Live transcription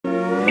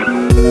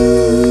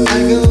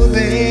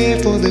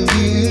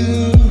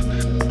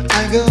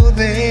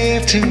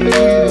to you.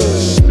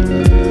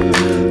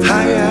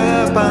 High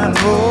up on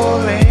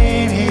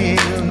rolling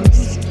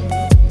hills.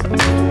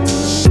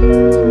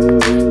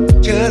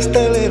 Just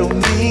a little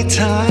me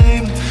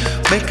time,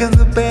 making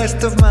the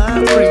best of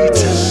my free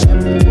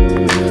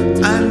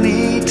time. I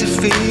need to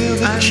feel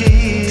the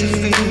cheese,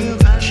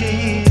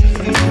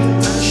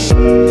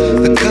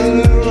 the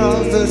color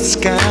of the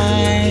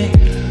sky,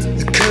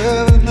 the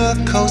curve in the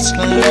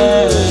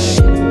coastline,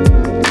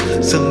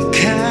 some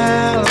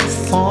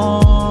California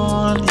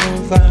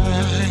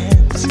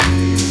vibes.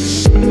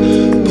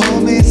 Pour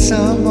me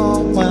some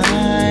more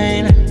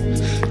wine,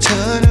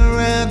 turn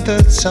around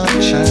the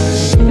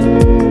sunshine.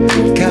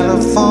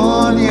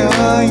 California,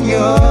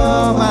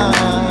 you're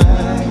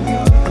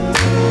mine.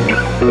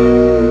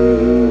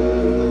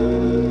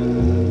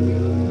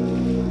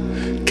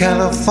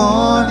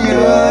 California.